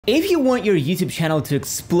If you want your YouTube channel to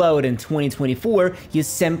explode in 2024, you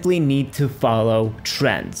simply need to follow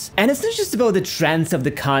trends. And it's not just about the trends of the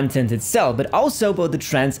content itself, but also about the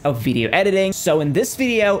trends of video editing. So in this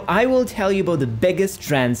video, I will tell you about the biggest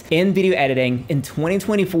trends in video editing in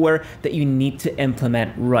 2024 that you need to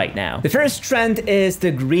implement right now. The first trend is the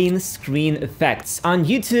green screen effects. On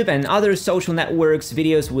YouTube and other social networks,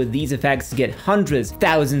 videos with these effects get hundreds,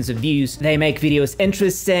 thousands of views. They make videos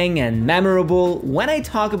interesting and memorable. When I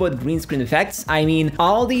talk about green screen effects, I mean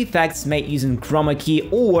all the effects made using chroma key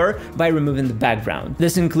or by removing the background.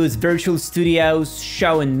 This includes virtual studios,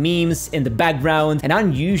 showing memes in the background, and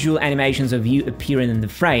unusual animations of you appearing in the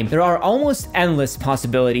frame. There are almost endless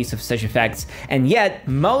possibilities of such effects, and yet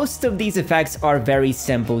most of these effects are very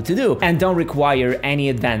simple to do and don't require any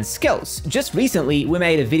advanced skills. Just recently, we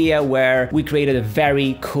made a video where we created a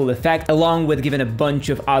very cool effect along with giving a bunch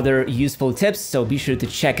of other useful tips, so be sure to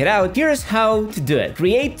check it out. Here's how to do it.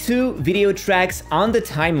 Create two video tracks on the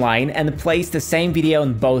timeline and place the same video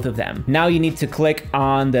on both of them. Now you need to click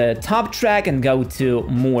on the top track and go to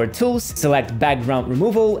More Tools, select Background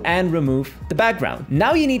Removal and remove the background.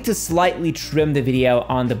 Now you need to slightly trim the video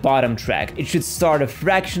on the bottom track. It should start a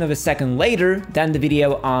fraction of a second later than the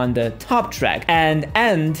video on the top track and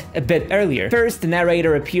end a bit earlier. First, the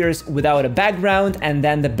narrator appears without a background and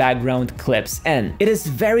then the background clips in. It is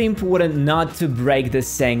very important not to break the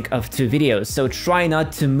sync of two videos, so try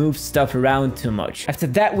not to move stuff around too much. After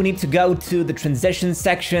that, we need to go to the transition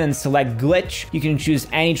section and select glitch. You can choose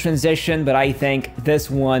any transition, but I think this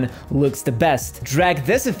one looks the best. Drag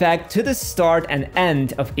this effect to the start and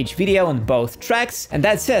end of each video on both tracks, and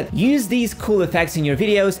that's it. Use these cool effects in your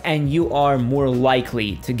videos and you are more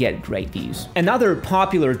likely to get great views. Another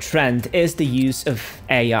popular trend is the use of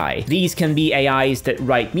AI. These can be AIs that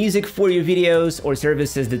write music for your videos or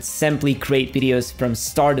services that simply create videos from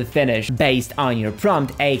start to finish based on your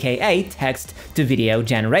prompt, aka text to video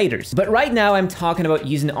generators. But right now I'm talking about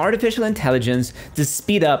using artificial intelligence to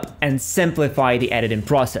speed up and simplify the editing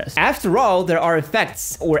process. After all, there are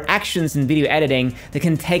effects or actions in video editing that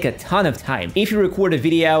can take a ton of time. If you record a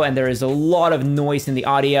video and there is a lot of noise in the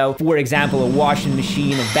audio, for example, a washing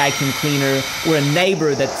machine, a vacuum cleaner, or a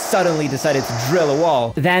neighbor that suddenly decided to drill a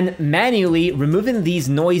wall, then manually removing these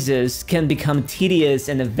noises can become tedious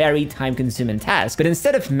and a very time-consuming task. But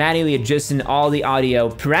instead of manually adjusting all the audio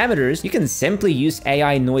parameters, you can simply use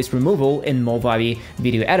AI noise removal in Movavi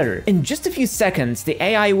video editor. In just a few seconds, the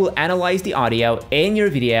AI will analyze the audio in your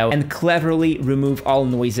video and cleverly remove all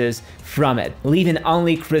noises from it, leaving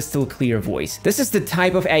only crystal clear voice. This is the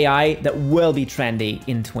type of AI that will be trendy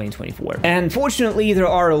in 2024. And fortunately, there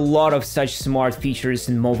are a lot of such smart features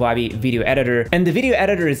in Movavi video editor, and the video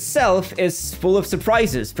editor itself is full of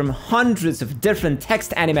surprises, from hundreds of different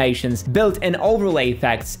text animations, built-in overlay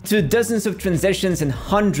effects, to dozens of transitions and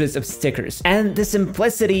hundreds of stickers. And the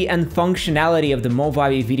simplicity and functionality of the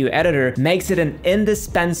Movavi video editor makes it an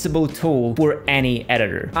indispensable tool for any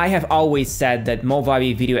editor. I have always said that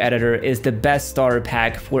Movavi video editor is the best starter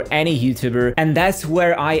pack for any YouTuber, and that's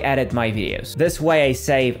where I edit my videos. This way I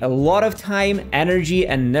save a lot of time, energy,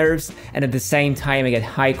 and nerves, and at the same time I get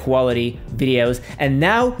high quality videos. And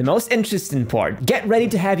now, the most interesting part. Get ready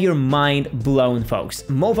to have your mind blown, folks.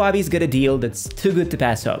 Movavi's got a deal that's too good to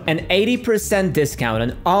pass up. An 80% discount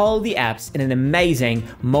on all the apps in an amazing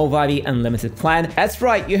Movavi Unlimited plan. That's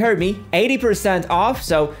right, you heard me, 80% off,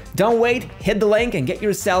 so don't wait, hit the link and get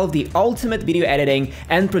yourself the ultimate video editing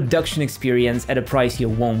and production experience at a price you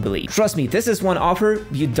won't believe. Trust me, this is one offer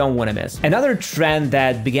you don't want to miss. Another trend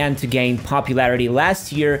that began to gain popularity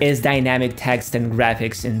last year is dynamic text and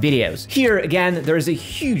graphics in videos. Here, again, there is a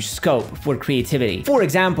huge scope for creativity. For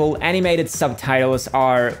example, animated subtitles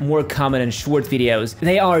are more common in short videos.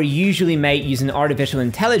 They are usually made using artificial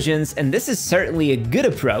intelligence, and this is certainly a good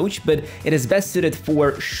approach, but it is best suited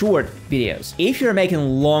for short videos. If you're making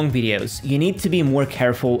long videos, you need to be more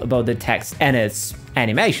careful about the text and its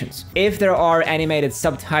animations. If there are animated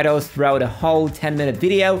subtitles throughout a whole 10-minute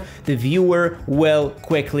video, the viewer will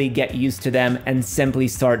quickly get used to them and simply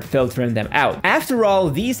start filtering them out. After all,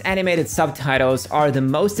 these animated subtitles are the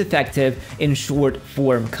most effective in short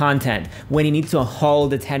form content, when you need to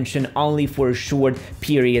hold attention only for a short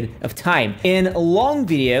period of time. In long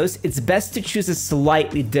videos, it's best to choose a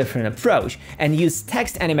slightly different approach and use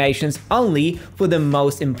text animations only for the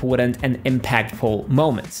most important and impactful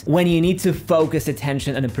moments, when you need to focus attention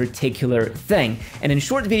on a particular thing. And in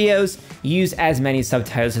short videos, use as many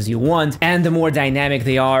subtitles as you want, and the more dynamic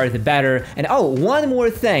they are, the better. And oh, one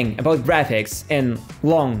more thing about graphics in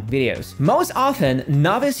long videos. Most often,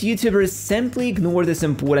 novice YouTubers simply ignore this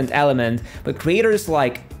important element, but creators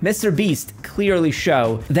like MrBeast clearly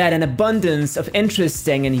show that an abundance of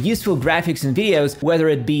interesting and useful graphics and videos, whether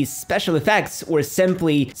it be special effects or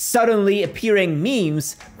simply suddenly appearing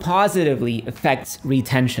memes, positively affects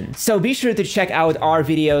retention. So be sure to check out our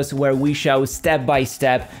videos where we show step by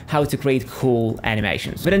step how to create cool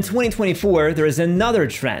animations. But in 2024, there is another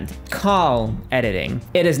trend, calm editing.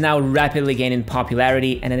 It is now rapidly gaining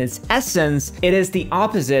popularity, and in its essence, it is the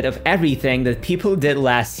opposite of everything that people did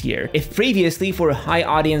last year. If previously, for high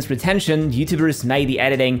audience retention, YouTubers made the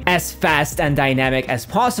editing as fast and dynamic as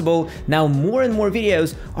possible, now more and more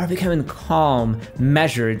videos are becoming calm,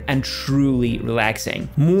 measured, and truly relaxing.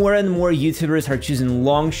 More and more YouTubers are choosing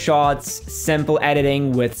long shots, simple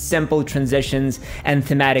editing with simple transitions, and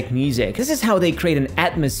thematic music. This is how they create an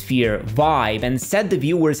atmosphere, vibe, and set the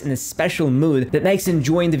viewers in a special mood that makes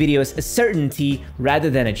enjoying the videos a certainty rather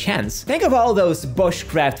than a chance. Think of all those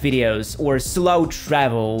bushcraft videos or slow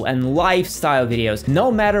travel and lifestyle videos.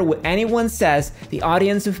 No matter what anyone says, the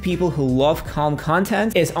audience of people who love calm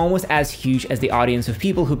content is almost as huge as the audience of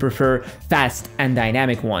people who prefer fast and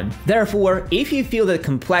dynamic one. Therefore, if you feel that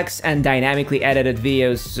complex and dynamically edited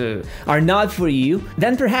videos are not for you,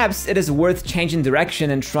 then perhaps it is worth changing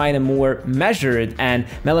direction and trying a more measured and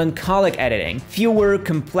melancholic editing. Fewer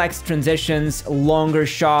complex transitions, longer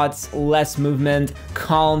shots, less movement,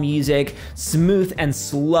 calm music, smooth and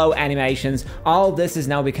slow animations. All this is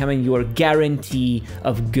now becoming your guarantee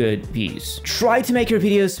of good views. Try to make your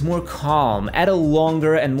videos more calm, add a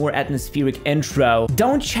longer and more atmospheric intro.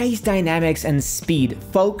 Don't chase dynamics and speed,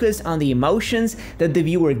 focus on the emotions that the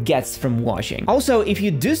viewer gets from watching. Also, if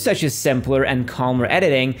you do such a simpler and calmer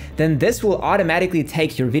editing, then this will automatically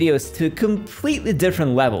take your videos to a completely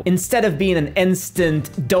different level. Instead of being an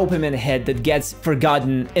instant dopamine hit that gets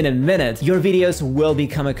forgotten in a minute, your videos will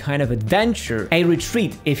become a kind of adventure, a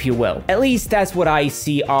retreat, if you will. At least that's what I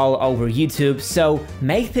see all over YouTube, so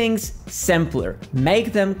make things simpler,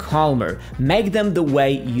 make them calmer, make them the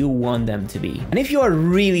way you want them to be. And if you are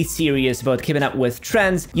really serious about keeping up with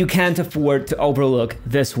trends, you can't afford to overlook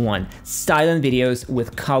this one, styling videos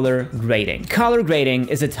with color grading. Color grading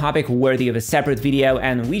is a topic worthy of a separate video,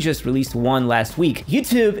 and we just released one last week.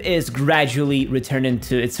 YouTube is gradually returning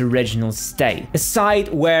to its original state, a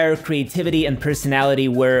site where creativity and personality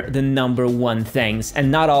were the #1 things,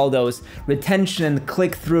 and not all those retention and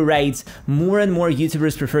click-through rates. More and more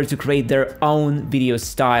YouTubers prefer to create their own video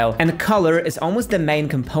style, and color is almost the main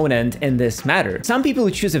component in this matter. Some people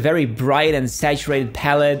choose a very bright and saturated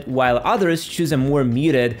palette, while others choose a more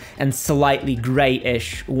muted and slightly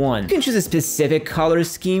grayish one. You can choose a specific color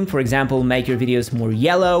scheme, for example, make your videos more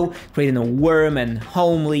yellow, creating a warm and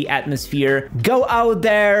homely atmosphere. Go out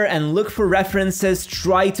there and look for references,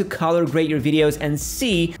 try to color grade your videos and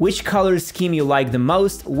see which color scheme you like the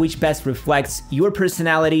most, which best reflects your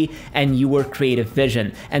personality and your creative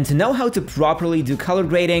vision. And to know how to properly do color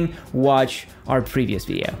grading, watch our previous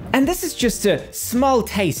video. And this is just a small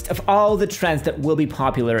taste of all the trends that will be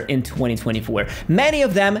popular in 2024. Many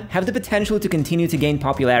of them have the potential to continue to gain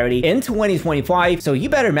popularity in 2025, so you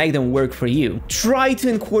better make them work for you. Try to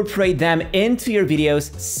incorporate them into your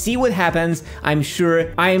videos, see what happens. I am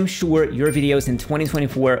sure your videos in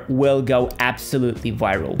 2024 will go absolutely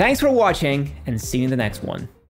viral. Thanks for watching, and see you in the next one.